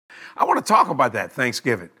I want to talk about that,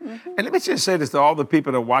 Thanksgiving. And let me just say this to all the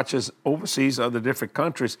people that watch us overseas, other different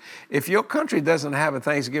countries. If your country doesn't have a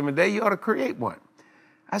Thanksgiving Day, you ought to create one.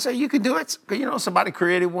 I said, you can do it. You know, somebody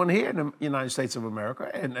created one here in the United States of America,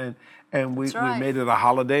 and we made it a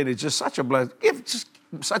holiday. And it's just such a blessing.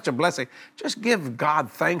 Such a blessing. Just give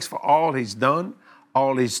God thanks for all he's done,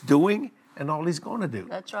 all he's doing, and all he's going to do.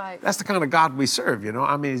 That's right. That's the kind of God we serve, you know.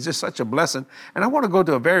 I mean, it's just such a blessing. And I want to go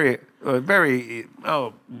to a very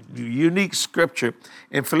unique scripture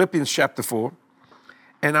in Philippians chapter 4.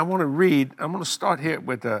 And I want to read, I'm going to start here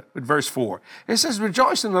with verse 4. It says,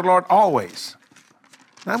 rejoice in the Lord always.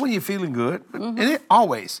 Not when you're feeling good, but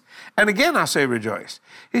always. And again, I say rejoice.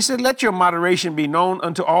 He said, let your moderation be known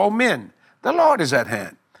unto all men. The Lord is at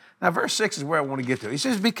hand. Now, verse 6 is where I want to get to. He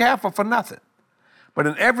says, be careful for nothing, but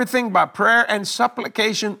in everything by prayer and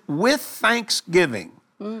supplication with thanksgiving.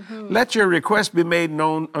 Let your requests be made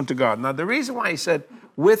known unto God. Now, the reason why he said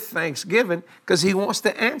with thanksgiving, because he wants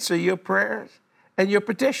to answer your prayers and your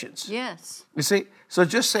petitions. Yes. You see? So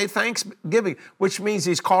just say thanksgiving, which means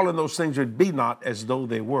he's calling those things that be not as though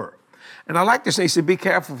they were. And I like to say, he said, be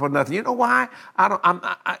careful for nothing. You know why?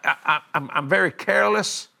 I'm very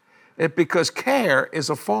careless. It's because care is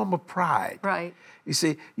a form of pride. Right. You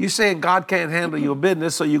see, you're saying God can't handle your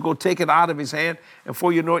business, so you go take it out of his hand, and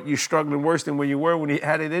before you know it, you're struggling worse than when you were when he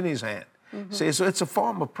had it in his hand. See, so it's a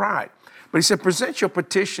form of pride. But he said, present your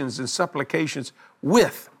petitions and supplications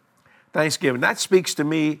with thanksgiving. That speaks to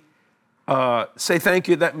me. Say thank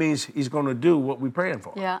you. That means he's going to do what we're praying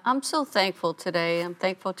for. Yeah, I'm so thankful today. I'm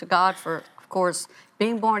thankful to God for, of course,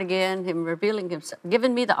 being born again, him revealing himself,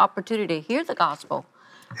 giving me the opportunity to hear the gospel.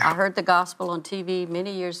 I heard the gospel on TV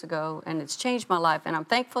many years ago, and it's changed my life. And I'm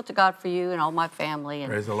thankful to God for you and all my family. And,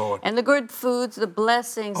 praise the Lord. And the good foods, the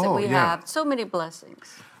blessings that we have. So many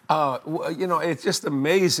blessings. You know, it's just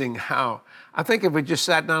amazing how, I think if we just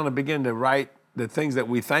sat down and began to write the things that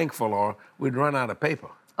we're thankful for, we'd run out of paper.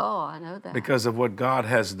 Oh, I know that. Because of what God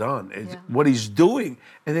has done, what he's doing,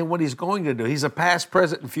 and then what he's going to do. He's a past,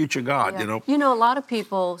 present, and future God, you know. You know, a lot of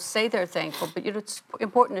people say they're thankful, but you know, it's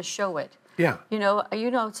important to show it. Yeah. You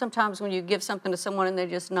know, sometimes when you give something to someone and they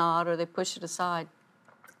just nod or they push it aside,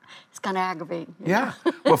 it's kind of aggravating. Yeah.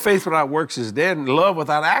 Well, faith without works is dead, and love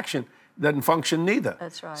without action doesn't function neither.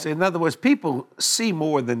 That's right. See, in other words, people see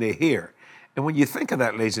more than they hear. And when you think of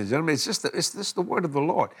that, ladies and gentlemen, it's just the word of the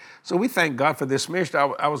Lord. So we thank God for this ministry.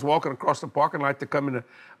 I was walking across the parking lot to come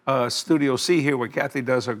into Studio C here where Kathy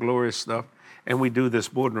does her glorious stuff, and we do this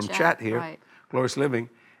boardroom chat here, right. Glorious Living.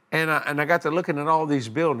 And I got to looking at all these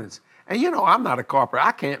buildings. And you know, I'm not a carpenter.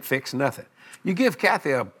 I can't fix nothing. You give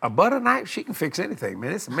Kathy a butter knife, she can fix anything,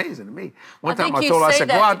 man. It's amazing to me. One time I told her, I said,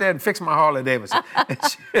 go out there and fix my Harley Davidson. And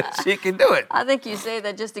she can do it. I think you say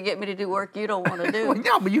that just to get me to do work you don't want to do. Well,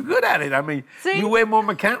 yeah, but you're good at it. I mean, you're way more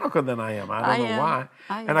mechanical than I am. I don't know why.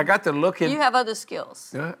 And I got to look in. You have other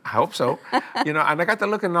skills. Yeah, I hope so. You know, and I got to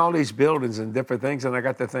look in all these buildings and different things, and I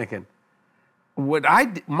got to thinking,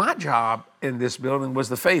 my job in this building was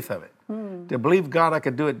the faith of it, to believe God I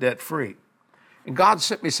could do it debt-free. And God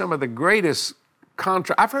sent me some of the greatest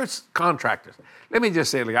I've heard contractors. Let me just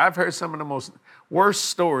say it, I've heard some of the most worst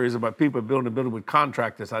stories about people building a building with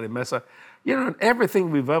contractors, how they mess up. You know, everything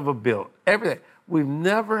we've ever built, everything, we've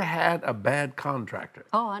never had a bad contractor.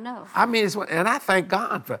 Oh, I know. I mean, and I thank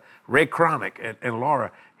God for Ray Cronick and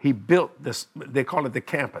Laura. He built this, they call it the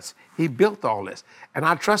campus. He built all this. And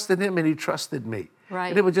I trusted him and he trusted me. Right.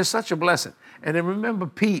 And it was just such a blessing. And then remember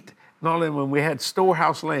Pete and all them when we had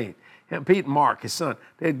Storehouse Lane. And Pete and Mark, his son,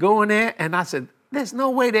 they'd go in there and I said, there's no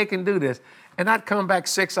way they can do this. And I'd come back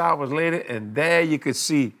 6 hours later, and there you could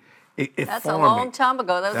see it That's forming. a long time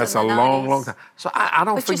ago. That's a long, long time. So I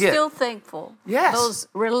don't forget. But you're still thankful. Yes. Those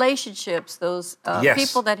relationships, those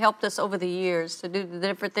people that helped us over the years to do the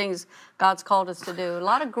different things God's called us to do. A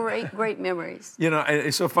lot of great, great memories. You know,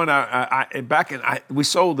 it's so funny. We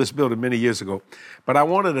sold this building many years ago, but I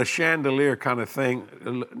wanted a chandelier kind of thing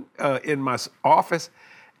in my office.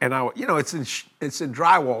 And it's in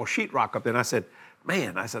drywall, sheetrock up there. And I said,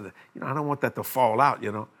 I don't want that to fall out,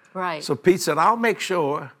 you know. Right. So Pete said, I'll make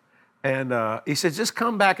sure. And he said, just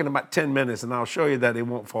come back in about 10 minutes and I'll show you that it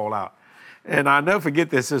won't fall out. And I'll never forget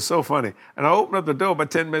this. It's so funny. And I opened up the door about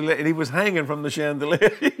 10 minutes later, and he was hanging from the chandelier.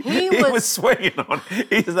 He was swinging on it.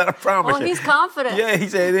 He said, I promise you. Oh, he's confident. Yeah, he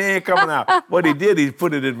said, it ain't coming out. What he did, he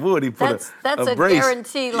put it in wood. That's a brace.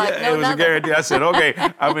 guarantee like no it was nothing. a guarantee. I said, okay,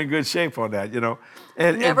 I'm in good shape on that, you know.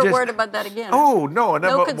 And Never just, worried about that again. Oh, no.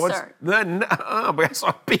 No concern. But I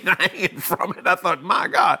saw Peter hanging from it. I thought, my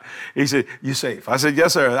God. He said, you safe? I said,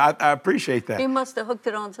 yes, sir. I appreciate that. He must have hooked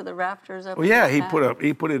it onto the rafters up. Well, yeah, in the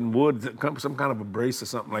he put it in wood, some kind of a brace or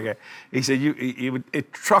something like that. He said, a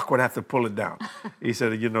truck would have to pull it down. He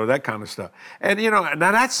said, that kind of stuff. And,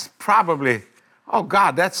 now that's probably, oh,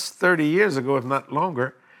 God, that's 30 years ago, if not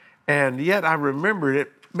longer. And yet I remembered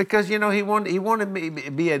it because, he wanted me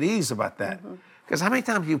to be at ease about that. Because how many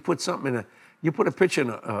times you put something you put a picture in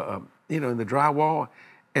the drywall,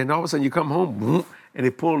 and all of a sudden you come home, boom, and they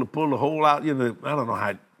pull the hole out. I don't know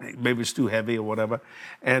how. Maybe it's too heavy or whatever.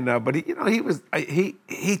 And but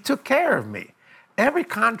he took care of me. Every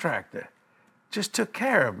contractor just took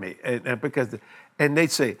care of me, and because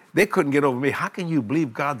they'd say they couldn't get over me. How can you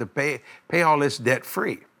believe God to pay all this debt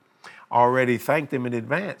free? Already thanked him in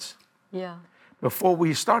advance. Yeah. Before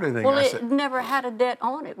we started anything, Well, I it said, never had a debt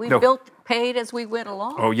on it. We No. paid as we went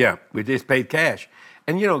along. oh, yeah, we just paid cash.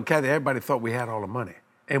 And, Kathy, everybody thought we had all the money.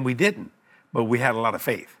 And we didn't, but we had a lot of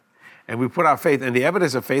faith. And we put our faith, and the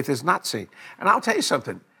evidence of faith is not seen. And I'll tell you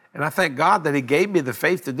something, and I thank God that he gave me the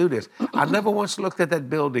faith to do this. I never once looked at that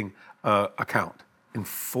building account in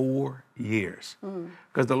 4 years.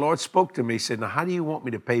 Because the Lord spoke to me, he said, now, how do you want me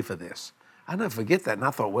to pay for this? I'll never forget that. And I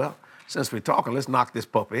thought, well, since we're talking, let's knock this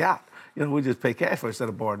puppy out. We just pay cash for it instead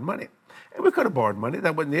of borrowing money. And we could have borrowed money.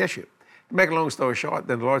 That wasn't the issue. To make a long story short,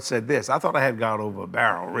 then the Lord said this. I thought I had God over a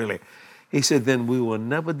barrel, really. He said, then we will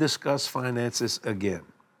never discuss finances again.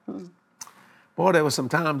 Boy, there was some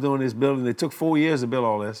time doing this building. It took 4 years to build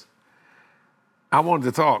all this. I wanted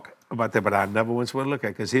to talk about that, but I never once went to look at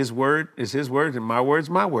it because his word is his word and my word's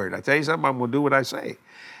my word. I tell you something, I'm going to do what I say.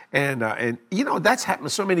 And that's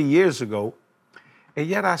happened so many years ago. And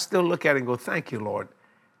yet I still look at it and go, thank you, Lord,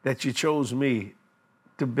 that you chose me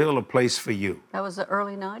to build a place for you. That was the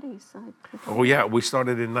early 90s. Oh, yeah, we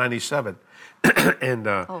started in 97. And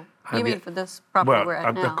you mean for this property we're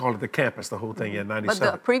at now? I call it the campus, the whole thing, 97.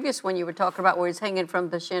 But the previous one you were talking about where he's hanging from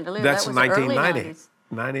the chandelier, That's that was the early 1990. 90s.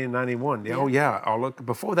 90 and 91. Yeah. Oh, yeah.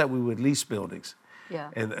 Before that, we would lease buildings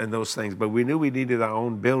and those things. But we knew we needed our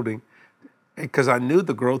own building because I knew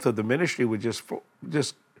the growth of the ministry would just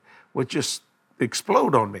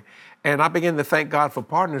explode on me. And I began to thank God for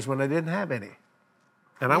partners when I didn't have any.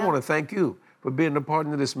 And I want to thank you for being a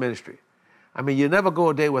partner of this ministry. I mean, you never go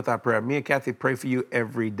a day without prayer. Me and Kathy pray for you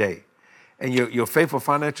every day. And your faithful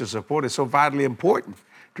financial support is so vitally important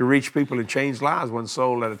to reach people and change lives one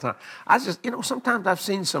soul at a time. I just, sometimes I've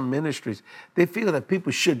seen some ministries, they feel that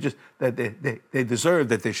people should that they deserve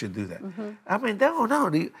that they should do that. I mean,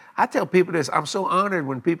 no. I tell people this, I'm so honored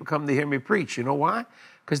when people come to hear me preach. You know why?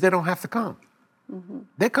 Because they don't have to come.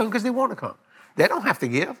 They come because they want to come. They don't have to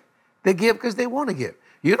give. They give because they want to give.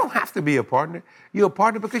 You don't have to be a partner. You're a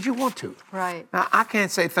partner because you want to. Right. Now, I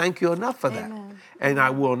can't say thank you enough for that. Amen. And I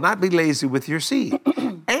will not be lazy with your seed.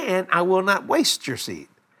 And I will not waste your seed.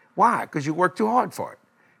 Why? Because you work too hard for it.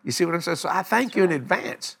 You see what I'm saying? So I thank you in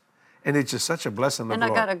advance. And it's just such a blessing of the And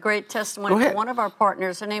Lord. I got a great testimony from one of our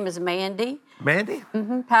partners. Her name is Mandy. Mandy?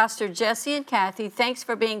 Pastor Jesse and Kathy, thanks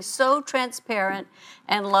for being so transparent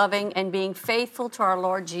and loving and being faithful to our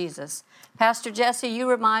Lord Jesus. Pastor Jesse, you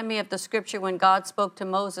remind me of the scripture when God spoke to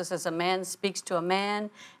Moses as a man speaks to a man,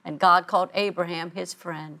 and God called Abraham his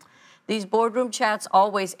friend. These boardroom chats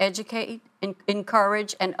always educate,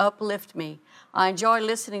 encourage, and uplift me. I enjoy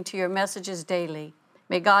listening to your messages daily.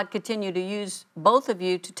 May God continue to use both of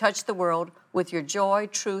you to touch the world with your joy,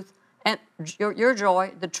 truth, and your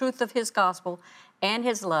joy, the truth of His gospel, and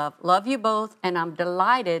His love. Love you both, and I'm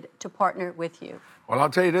delighted to partner with you. Well, I'll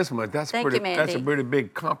tell you this much. That's Thank you, Mandy. That's a pretty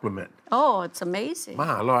big compliment. Oh, it's amazing.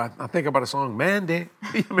 My Lord, I think about a song, Mandy.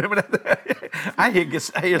 You remember that? I hear Maybe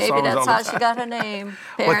songs all the time. that's how she got her name.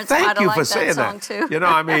 Well, Parents thank might you have for liked saying that song that. too.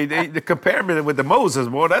 I mean, they compare me with the Moses,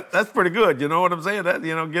 boy. That's pretty good. You know what I'm saying? That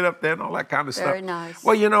get up there and all that kind of stuff. Very nice.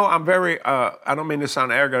 Well, I'm very. I don't mean to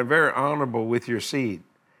sound arrogant. I'm very honorable with your seed.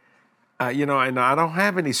 And I don't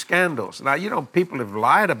have any scandals. Now, people have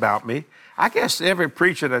lied about me. I guess every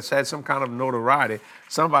preacher that's had some kind of notoriety,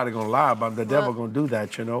 somebody gonna lie about them. The devil gonna do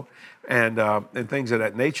that, and things of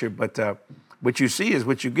that nature. But what you see is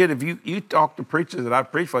what you get. If you talk to preachers that I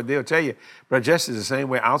preach for, they'll tell you, Brother Jesse is the same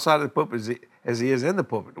way outside of the pulpit as he is in the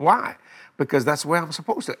pulpit. Why? Because that's where I'm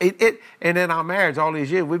supposed to. And in our marriage, all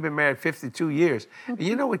these years, we've been married 52 years. And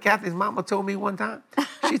you know what Kathy's mama told me one time?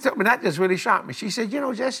 She told me, that just really shocked me. She said,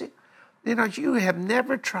 Jesse, you have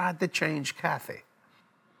never tried to change Kathy.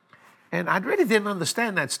 And I really didn't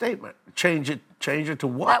understand that statement. Change it to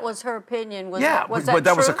what? That was her opinion. Was that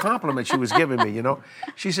true? was a compliment she was giving me,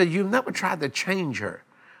 She said, you've never tried to change her.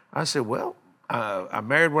 I said, well, I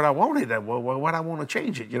married what I wanted. What I want to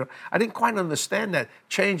change it, you know. I didn't quite understand that.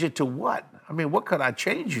 Change it to what? I mean, what could I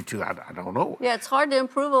change you to? I don't know. Yeah, it's hard to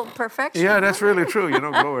improve on perfection. Yeah, that's really true. You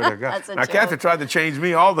know, glory to God. That's a Now, joke. Kathy tried to change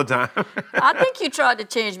me all the time. I think you tried to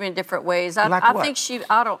change me in different ways. I what? think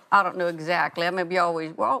I don't know exactly. I mean,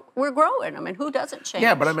 we're growing. I mean, who doesn't change?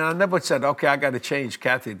 Yeah, but I mean, I never said, okay, I got to change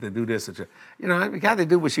Kathy to do this. You know, I mean, Kathy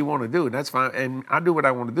do what she want to do, and that's fine. And I do what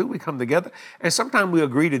I want to do. We come together, and sometimes we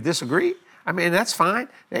agree to disagree. I mean, that's fine.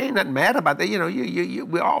 There ain't nothing mad about that. You know,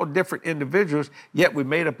 we're all different individuals, yet we're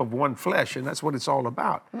made up of one flesh, and that's what it's all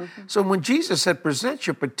about. Mm-hmm. So when Jesus said, present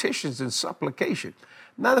your petitions in supplication,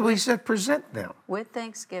 in other words, he said, present them. With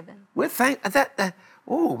thanksgiving.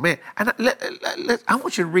 Oh, man. And I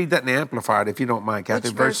want you to read that in the Amplified, if you don't mind, Kathy.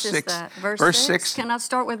 Which verse is that? Verse 6? Can I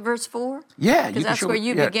start with verse 4? Yeah. Because that's where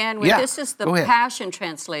you began with. Yeah. This is the Passion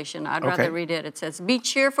Translation. I'd rather read it. It says, be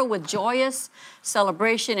cheerful with joyous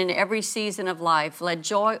celebration in every season of life. Let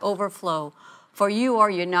joy overflow, for you are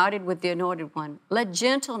united with the Anointed One. Let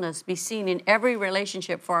gentleness be seen in every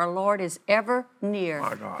relationship, for our Lord is ever near.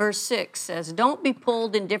 Verse 6 says, don't be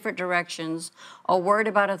pulled in different directions or worried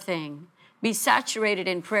about a thing. Be saturated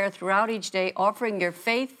in prayer throughout each day, offering your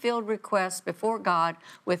faith-filled requests before God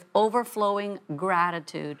with overflowing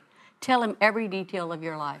gratitude. Tell him every detail of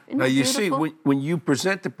your life. Isn't now, you beautiful? see, when you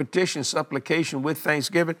present the petition, supplication with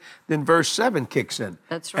thanksgiving, then verse 7 kicks in.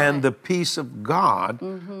 That's right. And the peace of God,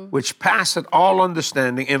 which passeth all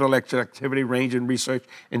understanding, intellectual activity, range and research,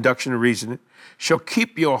 induction and reasoning, shall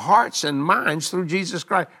keep your hearts and minds through Jesus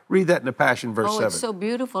Christ. Read that in the Passion, verse 7. Oh, it's so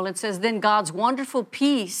beautiful. It says, then God's wonderful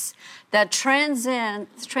peace that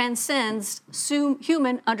transcends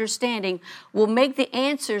human understanding will make the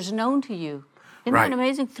answers known to you. Isn't that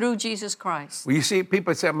amazing? Through Jesus Christ. Well, you see,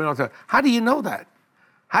 people say, how do you know that?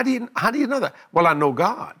 How do you know that? Well, I know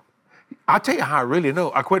God. I'll tell you how I really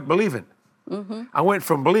know. I quit believing. Mm-hmm. I went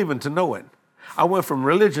from believing to knowing. I went from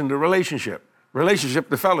religion to relationship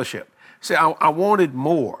to fellowship. See, I wanted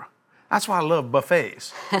more. That's why I love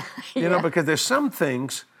buffets. You know, because there's some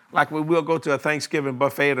things, like we'll go to a Thanksgiving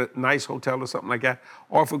buffet at a nice hotel or something like that,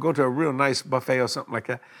 or if we go to a real nice buffet or something like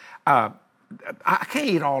that, I can't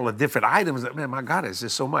eat all the different items. Man, my God, it's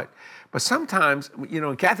just so much. But sometimes, you know,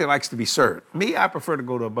 and Kathy likes to be served. Me, I prefer to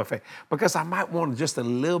go to a buffet because I might want just a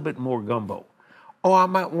little bit more gumbo, or I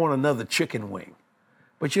might want another chicken wing.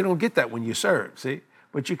 But you don't get that when you serve, see?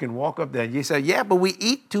 But you can walk up there and you say, yeah, but we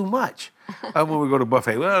eat too much when we go to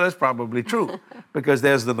buffet. Well, that's probably true because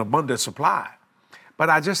there's an abundant supply. But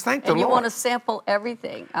I just thank the Lord. And you want to sample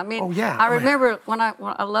everything. I mean, I remember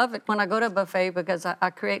I love it when I go to a buffet because I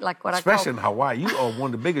create like what Especially in Hawaii. You are one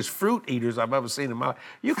of the biggest fruit eaters I've ever seen in my life.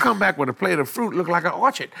 You come back with a plate of fruit, look like an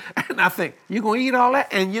orchard. And I think, you going to eat all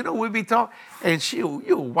that? And you know, we be talking, and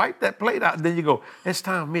you'll wipe that plate out. And then you go, it's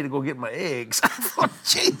time for me to go get my eggs. I thought,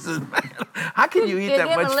 Jesus, man, how can you eat that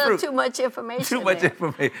much fruit? You're giving too much information. Too much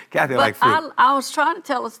information. Kathy, but like fruit. I was trying to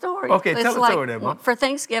tell a story. Okay, tell a story there, Mom. For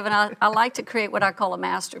Thanksgiving, I like to create what I call a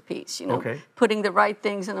masterpiece, you know, putting the right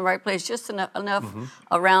things in the right place, just enough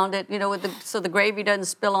around it, you know, so the gravy doesn't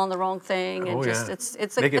spill on the wrong thing. And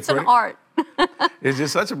it's an art. It's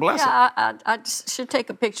just such a blessing. Yeah, I just should take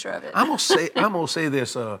a picture of it. I'm gonna say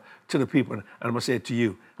this to the people, and I'm gonna say it to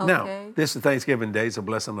you. Okay. Now, this is Thanksgiving Day. It's a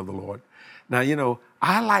blessing of the Lord. Now, you know,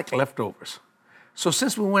 I like leftovers. So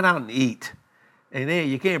since we went out and eat, and then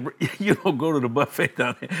you don't go to the buffet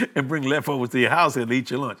down there and bring leftovers to your house and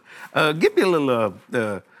eat your lunch. Give me a little,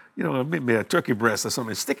 maybe a turkey breast or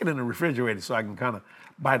something. Stick it in the refrigerator so I can kind of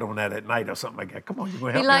bite on that at night or something like that. Come on, you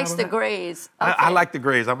gonna help me out on that? He likes to graze. Okay. I like to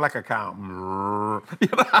graze. I'm like a cow. You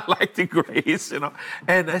know, I like to graze, you know.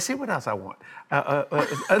 And I see what else I want.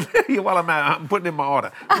 While I'm putting in my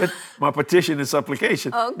order, with my petition and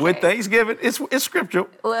supplication. With Thanksgiving, it's scriptural.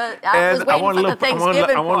 Well, I was waiting for the Thanksgiving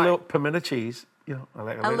part. I want a little pimento cheese. You know, I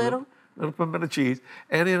like a little pimento cheese,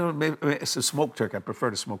 and you know, maybe it's a smoked turkey. I prefer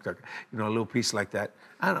the smoked turkey. You know, a little piece like that.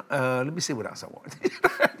 Let me see what else I want.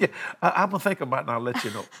 I'm gonna think about it and I'll let you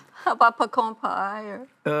know. How about pecan pie?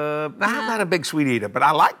 I'm not a big sweet eater, but I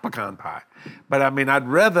like pecan pie. But I mean, I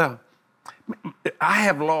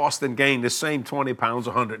have lost and gained the same 20 pounds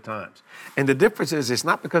 100 times, and the difference is it's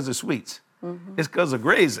not because of sweets. It's because of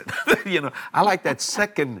grazing. You know, I like that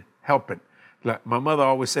second helping. Like my mother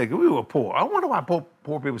always said, we were poor. I wonder why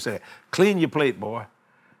poor people say, clean your plate, boy.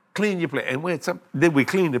 Clean your plate. And did we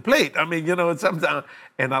clean the plate? I mean, you know, sometimes,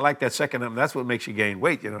 and I like that second, that's what makes you gain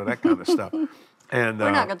weight, you know, that kind of stuff. And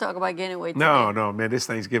We're not going to talk about gaining weight today. no, man, this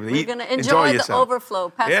Thanksgiving. We're going to enjoy the yourself. overflow.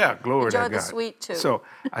 Pastor, Yeah, glory to God. enjoy the sweet too. So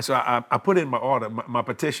I put in my order, my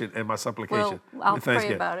petition and my supplication. Well, I'll with pray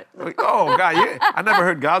Thanksgiving. about it. Oh, God, yeah. I never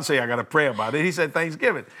heard God say I got to pray about it. He said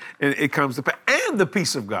Thanksgiving. And it comes to pass. And the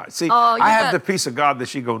peace of God. See, I have the peace of God that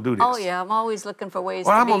she going to do this. Oh, yeah. I'm always looking for ways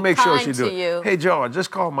Well, to I'm going to make sure she kind do to it. you. Hey, George,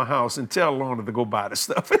 just call my house and tell Lorna to go buy the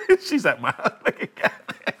stuff. She's at my house.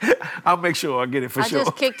 I'll make sure I get it for sure. I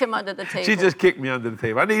just kicked him under the table. She just kicked me under the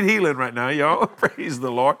table. I need healing right now, y'all. Praise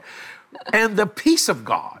the Lord. And the peace of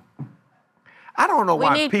God. I don't know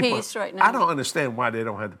why need people. peace right now. I don't understand why they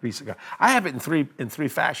don't have the peace of God. I have it in three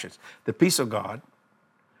fashions: the peace of God,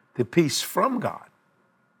 the peace from God,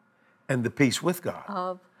 and the peace with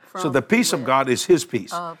God. So the peace of God is His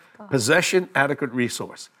peace, possession, adequate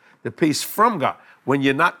resource. The peace from God, when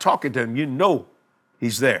you're not talking to Him, you know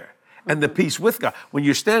He's there. And the peace with God. When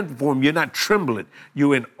you stand before Him, you're not trembling.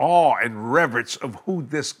 You're in awe and reverence of who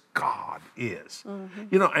this God is.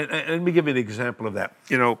 You know, and let me give you an example of that.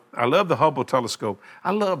 You know, I love the Hubble telescope. I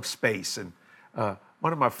love space. And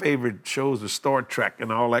one of my favorite shows was Star Trek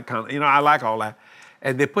and all that kind of, you know, I like all that.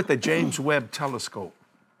 And they put the James Webb telescope.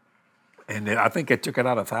 And I think they took it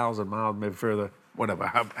out 1,000 miles, maybe further, whatever,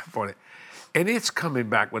 how far it. And it's coming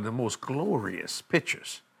back with the most glorious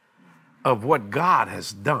pictures of what God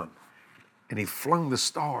has done. And He flung the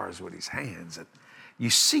stars with His hands. And you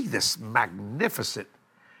see this magnificent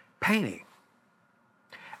painting.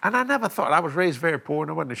 And I never thought, I was raised very poor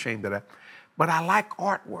and I wasn't ashamed of that. But I like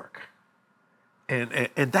artwork. And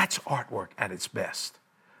that's artwork at its best.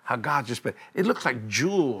 How God just, it looks like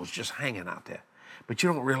jewels just hanging out there. But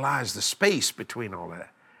you don't realize the space between all of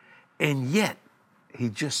that. And yet, He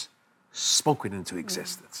just spoke it into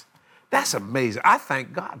existence. That's amazing. I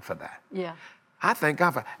thank God for that. Yeah. I thank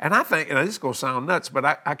God for, and I think, and this is going to sound nuts, but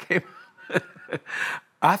I came,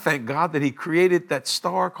 I thank God that He created that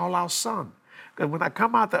star called our sun. Because when I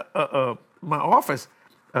come out my office,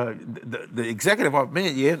 the executive office,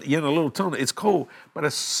 man, you're in a little tunnel, it's cold. But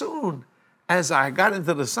as soon as I got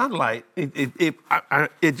into the sunlight,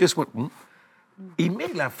 it just went,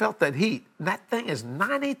 immediately I felt that heat. That thing is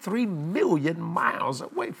 93 million miles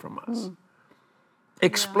away from us.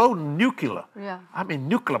 Exploding nuclear. Yeah. I mean,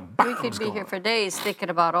 nuclear bombs. We could be going here off. for days thinking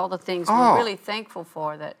about all the things we're really thankful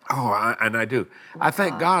for. That. Oh, and I do. I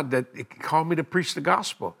thank God that He called me to preach the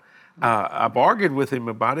gospel. I've argued with Him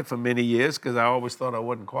about it for many years because I always thought I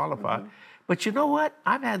wasn't qualified. But you know what?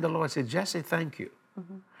 I've had the Lord say, Jesse, thank you.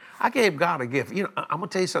 I gave God a gift. You know, I'm going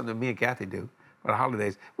to tell you something that me and Kathy do for the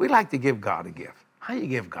holidays. We like to give God a gift. How you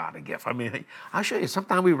give God a gift? I mean, I'll show you.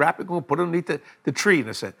 Sometimes we wrap it, we'll put it underneath the tree, and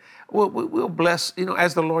I said, we'll bless, you know,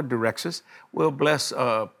 as the Lord directs us, we'll bless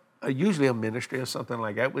usually a ministry or something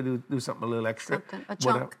like that. We do something a little extra. A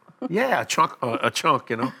chunk. Yeah, a chunk,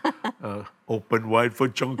 you know. Open wide for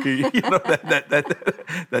chunky, you know,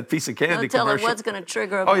 that piece of candy Don't tell her commercial. what's going to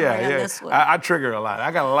trigger a Oh, memory yeah. on this one. I trigger a lot.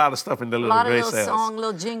 I got a lot of stuff in the A little lot of gray little cells. song,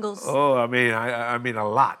 little jingles. Oh, I mean a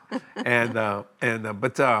lot,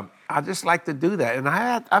 but I just like to do that, and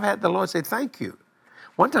I've had the Lord say thank you.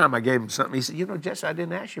 One time I gave Him something. He said, "You know, Jesse, I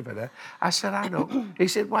didn't ask you for that." I said, "I know." He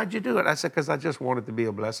said, "Why'd you do it?" I said, "Because I just wanted to be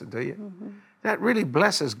a blessing to you." That really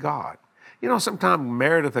blesses God. You know, sometimes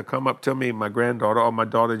Meredith will come up to me, my granddaughter or my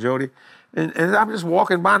daughter Jody, and I'm just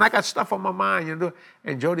walking by and I got stuff on my mind, you know,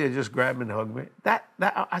 and Jody will just grab me and hug me. That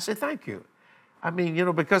I said, "Thank you." I mean, you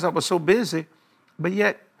know, because I was so busy, but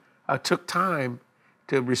yet I took time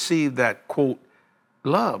to receive that, quote,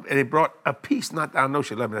 love. And it brought a peace. Not, I know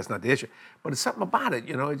she loved me, that's not the issue, but it's something about it,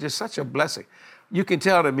 you know, it's just such a blessing. You can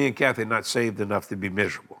tell that me and Kathy are not saved enough to be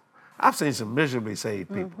miserable. I've seen some miserably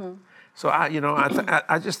saved people. So I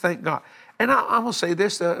just thank God. And I'm going to say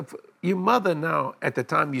this, your mother now, at the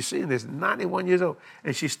time you're seeing this, 91 years old,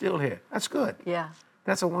 and she's still here. That's good. Yeah.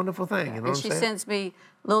 That's a wonderful thing, you know And what I'm she saying? sends me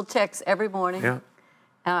little texts every morning. Yeah.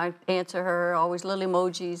 And I answer her, always little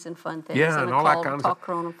emojis and fun things. Yeah, and I all call, that kind of talk stuff.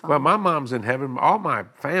 her on the phone. Well, my mom's in heaven. All my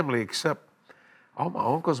family, except all my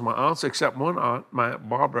uncles, my aunts, except one aunt, my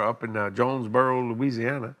Barbara, up in Jonesboro,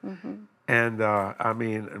 Louisiana. And I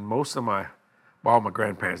mean, and most of all my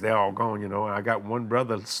grandparents, they're all gone, you know. I got one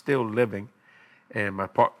brother still living, and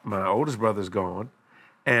my oldest brother's gone,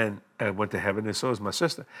 and went to heaven, and so is my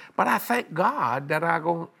sister. But I thank God that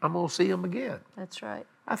I'm gonna see him again. That's right.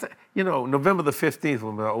 You know, November the 15th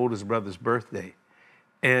was my oldest brother's birthday,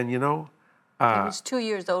 and you know, He was 2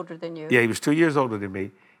 years older than you. yeah, he was 2 years older than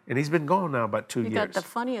me, and he's been gone now about 2 You years. got the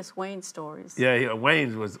funniest Wayne stories. Yeah,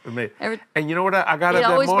 Wayne's was amazing. Every- And you know what? I got It up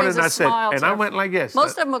that always morning brings and a I said, smile and to I our- went like this.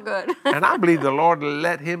 Most of them are good. And I believe the Lord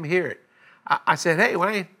let him hear it. I said, "Hey,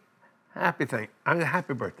 Wayne, happy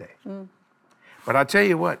birthday." But I tell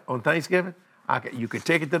you what, on Thanksgiving, You could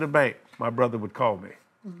take it to the bank. My brother would call me.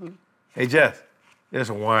 Hey, Jeff, there's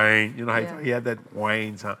a Wayne. You know how he had that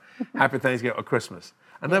Wayne song. Happy Thanksgiving or Christmas.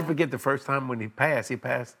 I'll never forget the first time when he passed.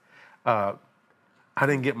 I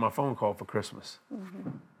didn't get my phone call for Christmas.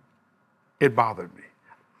 It bothered me.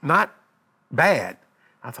 Not bad.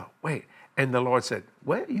 I thought, wait. And the Lord said,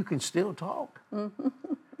 well, you can still talk.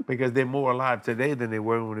 Because they're more alive today than they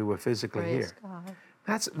were when they were physically Praise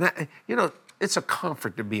here. God. It's a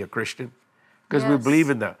comfort to be a Christian because we believe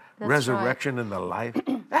in the resurrection and the life.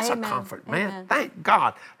 That's Amen. a comfort, man. Amen. Thank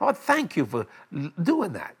God. Lord, thank you for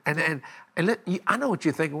doing that. I know what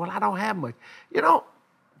you're thinking. Well, I don't have much.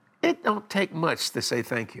 It don't take much to say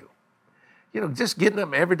thank you. Just getting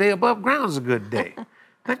up every day above ground is a good day.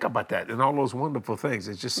 Think about that and all those wonderful things.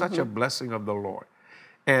 It's just such a blessing of the Lord.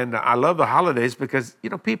 And I love the holidays because,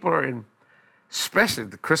 people are especially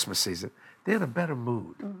the Christmas season, they're in a better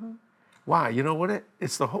mood. Why? You know what?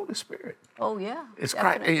 It's the Holy Spirit. Oh, yeah. It's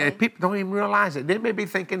Christ. And people don't even realize it. They may be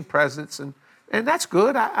thinking presents, and that's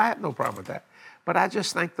good. I have no problem with that. But I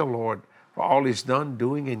just thank the Lord for all he's done,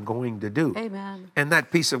 doing, and going to do. Amen. And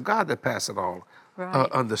that peace of God that passeth all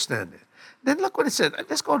understanding. Then look what it said.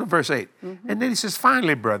 Let's go to verse 8. And then he says,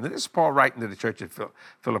 finally, brethren, this is Paul writing to the church at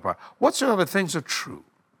Philippi, whatsoever things are true,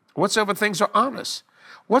 whatsoever things are honest,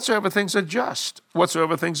 whatsoever things are just,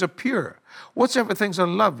 whatsoever things are pure, whatsoever things are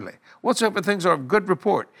lovely, whatsoever things are of good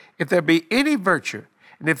report, if there be any virtue,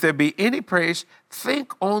 and if there be any praise,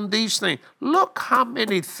 think on these things. Look how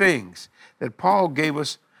many things that Paul gave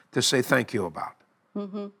us to say thank you about.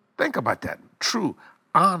 Think about that. True,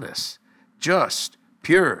 honest, just,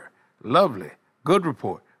 pure, lovely, good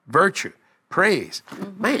report, virtue, praise.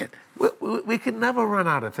 Man, we can never run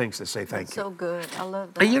out of things to say thank you. So good. I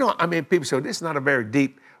love that. And people say, this is not a very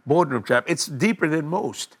deep boardroom chat. It's deeper than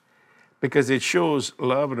most because it shows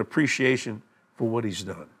love and appreciation for what he's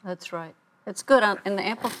done. That's right. It's good. And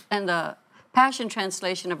the Passion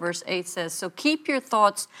Translation of verse 8 says, so keep your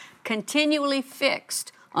thoughts continually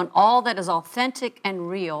fixed on all that is authentic and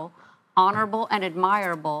real, honorable and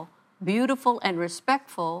admirable, beautiful and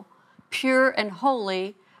respectful, pure and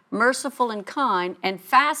holy, merciful and kind, and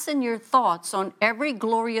fasten your thoughts on every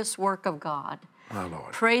glorious work of God, my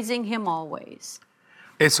Lord, praising him always.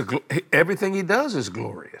 Everything he does is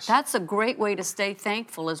glorious. That's a great way to stay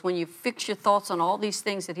thankful, is when you fix your thoughts on all these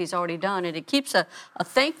things that he's already done, and it keeps a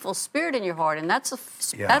thankful spirit in your heart, and that's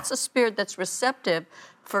a spirit that's receptive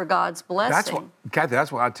for God's blessing. Kathy,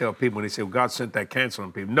 that's why I tell people when they say, well, God sent that cancer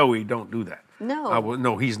on people. No, he don't do that. No.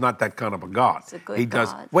 No, he's not that kind of a God. He's a good he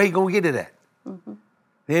does. God. Where he gonna get it at?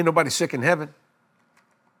 There ain't nobody sick in heaven.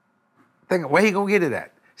 Where he gonna get it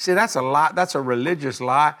at? See, that's a lie. That's a religious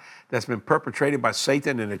lie that's been perpetrated by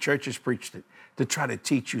Satan, and the church has preached it to try to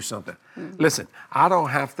teach you something. Listen, I don't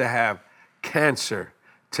have to have cancer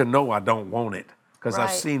to know I don't want it because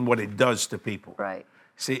I've seen what it does to people. Right.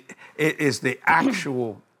 See, it is the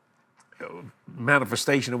actual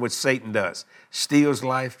manifestation of what Satan does. Steals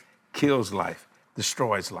life, kills life,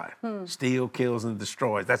 destroys life. Steal, kills, and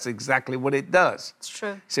destroys. That's exactly what it does. It's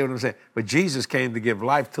true. See what I'm saying? But Jesus came to give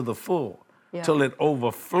life to the full, till it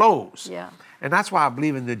overflows. Yeah. And that's why I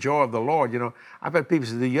believe in the joy of the Lord. I've had people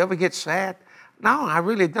say, do you ever get sad? No, I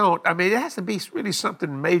really don't. I mean, it has to be really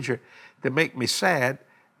something major to make me sad.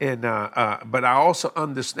 And but I also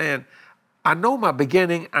understand, I know my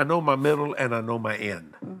beginning, I know my middle, and I know my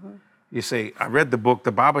end. You see, I read the book.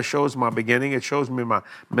 The Bible shows my beginning. It shows me my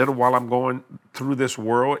middle while I'm going through this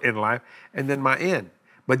world in life, and then my end.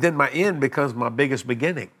 But then my end becomes my biggest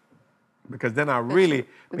beginning, because then I really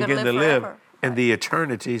begin to live in the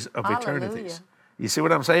eternities of eternities. You see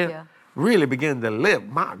what I'm saying? Yeah. Really begin to live.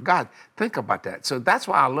 My God, think about that. So that's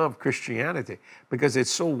why I love Christianity, because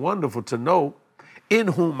it's so wonderful to know in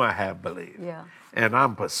whom I have believed. Yeah. And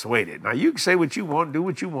I'm persuaded. Now, you can say what you want, do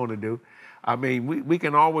what you want to do. I mean, we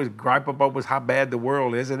can always gripe about how bad the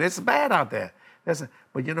world is, and it's bad out there.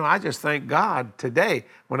 But, I just thank God today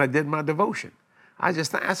when I did my devotion. I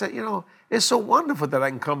said, it's so wonderful that I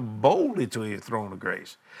can come boldly to his throne of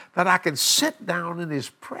grace, that I can sit down in his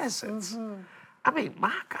presence. I mean,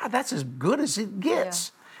 my God, that's as good as it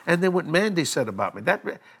gets. Yeah. And then what Mandy said about me, that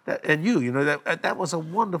and that was a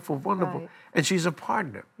wonderful, wonderful, and she's a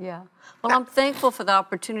partner. Yeah. Well, I'm thankful for the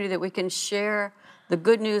opportunity that we can share the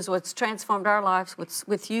good news, what's transformed our lives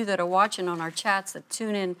with you that are watching on our chats that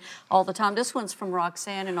tune in all the time. This one's from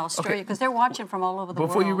Roxanne in Australia, because they're watching from all over the world.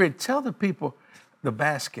 Before you read, tell the people the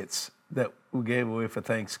baskets that we gave away for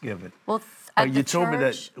Thanksgiving. Well, at you told me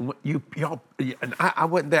that y'all, and I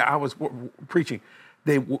wasn't there. I was preaching.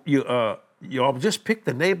 You all just picked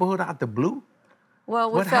the neighborhood out the blue. Well,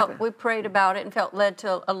 What happened? we prayed about it and felt led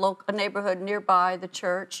to a neighborhood nearby the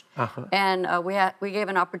church, and we gave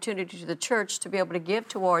an opportunity to the church to be able to give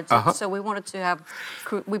towards it. So we wanted to have,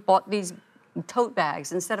 we bought these tote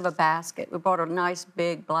bags instead of a basket. We bought a nice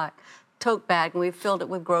big black tote bag, and we filled it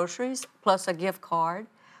with groceries plus a gift card.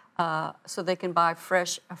 So they can buy a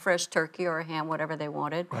fresh turkey or a ham, whatever they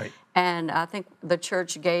wanted. Right. And I think the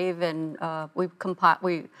church gave, and we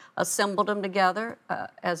assembled them together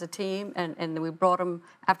as a team, and then we brought them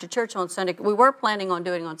after church on Sunday. We were planning on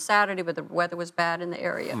doing it on Saturday, but the weather was bad in the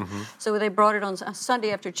area. So they brought it on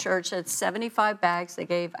Sunday after church. It's 75 bags they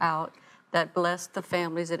gave out that blessed the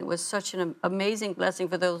families, and it was such an amazing blessing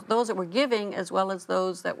for those that were giving as well as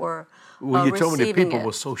those that were Well, you told me that people it.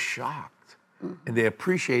 were so shocked. And they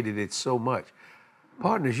appreciated it so much.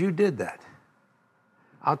 Partners, you did that.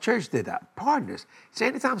 Our church did that. Partners. See,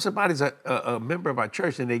 anytime somebody's a member of our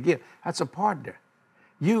church and they give, that's a partner.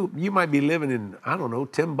 You might be living in, I don't know,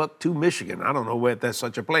 Timbuktu, Michigan. I don't know where that's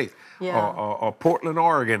such a place. Yeah. Or Portland,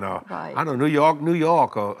 Oregon. Or, Right. I don't know, New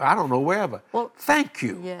York. Or I don't know, wherever. Well, thank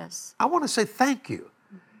you. Yes. I want to say thank you.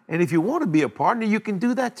 And if you want to be a partner, you can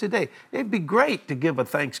do that today. It'd be great to give a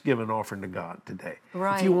Thanksgiving offering to God today.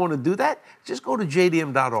 Right. If you want to do that, just go to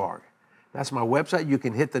jdm.org. That's my website. You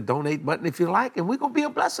can hit the donate button if you like, and we're going to be a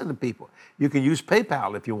blessing to people. You can use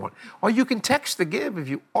PayPal if you want, or you can text to give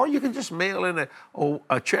or you can just mail in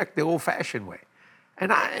a check the old-fashioned way.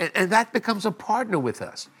 And that becomes a partner with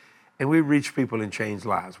us. And we reach people and change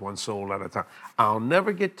lives, one soul at a time. I'll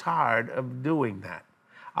never get tired of doing that.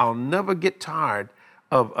 I'll never get tired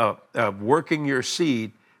of working your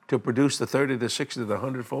seed to produce the 30, the 60, the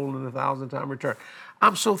 100-fold, and the 1,000-time return.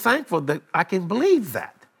 I'm so thankful that I can believe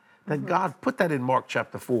that God put that in Mark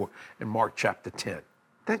chapter 4 and Mark chapter 10.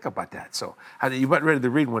 Think about that. So you might ready to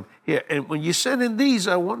read one here. And when you send in these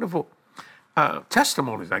wonderful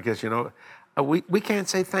testimonies, I guess, we can't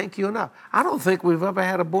say thank you enough. I don't think we've ever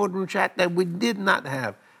had a boardroom chat that we did not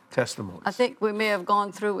have testimonies. I think we may have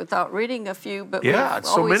gone through without reading a few, but Yeah, we've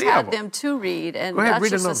so always many of had them. them to read, and Go ahead, that's read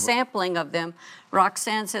just a another one. sampling of them.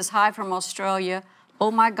 Roxanne says, hi from Australia.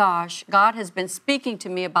 Oh my gosh, God has been speaking to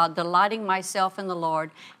me about delighting myself in the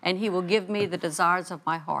Lord, and He will give me the desires of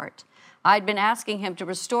my heart. I'd been asking Him to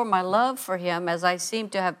restore my love for Him as I seem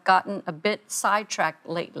to have gotten a bit sidetracked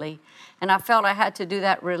lately. And I felt I had to do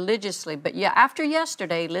that religiously. But yeah, after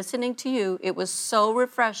yesterday, listening to you, it was so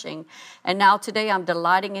refreshing. And now today I'm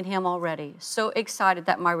delighting in Him already. So excited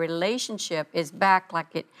that my relationship is back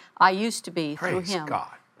like I used to be through Praise Him.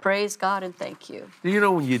 God. Praise God and thank you. Do you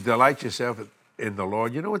know when you delight yourself in the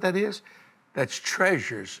Lord, you know what that is? That's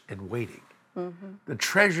treasures in waiting. The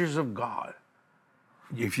treasures of God.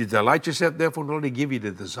 If you delight yourself, therefore, Lord, He give you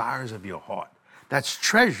the desires of your heart. That's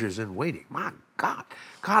treasures in waiting. My God.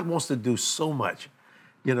 God wants to do so much.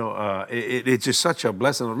 It's just such a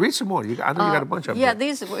blessing. Read some more. I know you got a bunch of them. Yeah,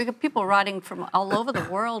 we got people writing from all over the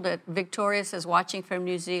world. Victoria says, watching from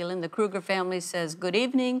New Zealand. The Kruger family says, good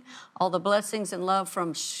evening. All the blessings and love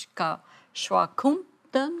from Schwakumden.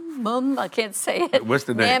 I can't say it. What's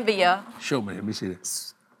the name? Nambia. Show me. Let me see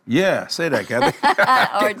that. Yeah, say that, Kathy.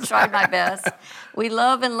 I tried my best. We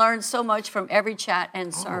love and learn so much from every chat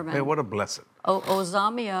and sermon. Man, what a blessing.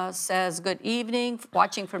 Ozamia says, good evening,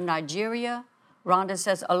 watching from Nigeria. Rhonda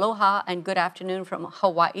says, aloha and good afternoon from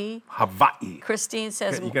Hawaii. Hawaii. Christine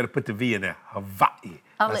says, You got to put the V in there. Hawaii.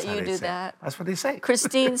 I'll That's let how you they do say it. that. That's what they say.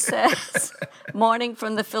 Christine says, morning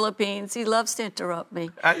from the Philippines. He loves to interrupt me.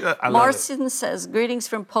 I love it. Marcin says, greetings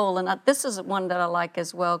from Poland. This is one that I like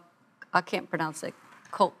as well. I can't pronounce it.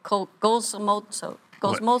 Gozmoto.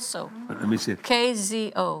 Let me see.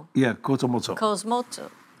 K-Z-O. Yeah, Kotomoto.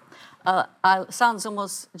 Cosmoto. Sounds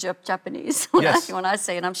almost Japanese Yes. when I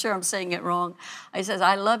say it. I'm sure I'm saying it wrong. It says,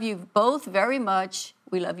 I love you both very much.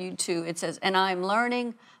 We love you too. It says, and I'm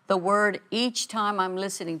learning the word each time I'm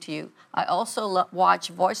listening to you. I also watch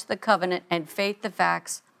Voice of the Covenant and Faith the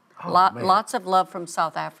Facts. Man. Lots of love from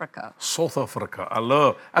South Africa. South Africa.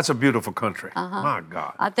 That's a beautiful country. My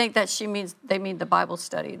God. I think that they mean the Bible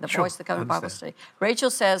study, the Sure, Voice of the Covenant Bible understand. study.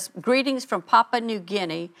 Rachel says, greetings from Papua New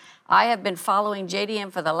Guinea. I have been following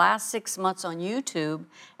JDM for the last 6 months on YouTube,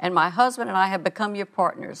 and my husband and I have become your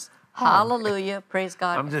partners. Hallelujah. Praise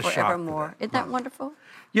God I'm just shocked at forevermore. that. Isn't that wonderful?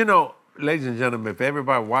 Ladies and gentlemen, if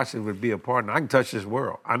everybody watching would be a partner, I can touch this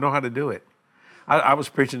world. I know how to do it. I was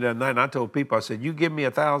preaching the other night, and I told people, I said, you give me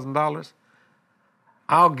 $1,000,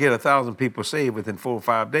 I'll get 1,000 people saved within 4 or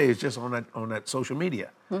 5 days just on that social media.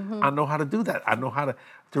 I know how to do that. I know how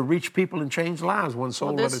to reach people and change lives one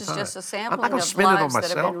soul Well, at this a is time. just a I'm sampling not gonna of spend it on lives that have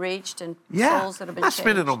myself. been reached and Yeah, souls that have been I spend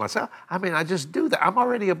it changed. on myself. I mean, I just do that. I'm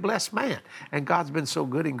already a blessed man, and God's been so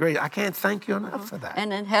good and great. I can't thank you enough for that.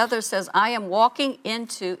 And then Heather says, I am walking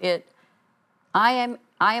into it. I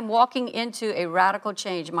am walking into a radical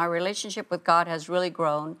change. My relationship with God has really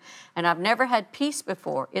grown, and I've never had peace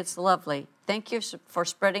before. It's lovely. Thank you for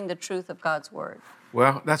spreading the truth of God's word.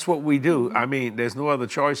 Well, that's what we do. I mean, there's no other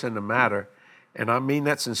choice in the matter, and I mean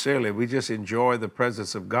that sincerely. We just enjoy the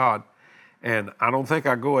presence of God, and I don't think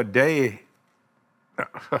I go a day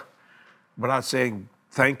without saying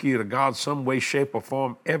thank you to God some way, shape, or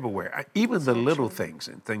form everywhere, even the little things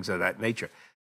and things of that nature.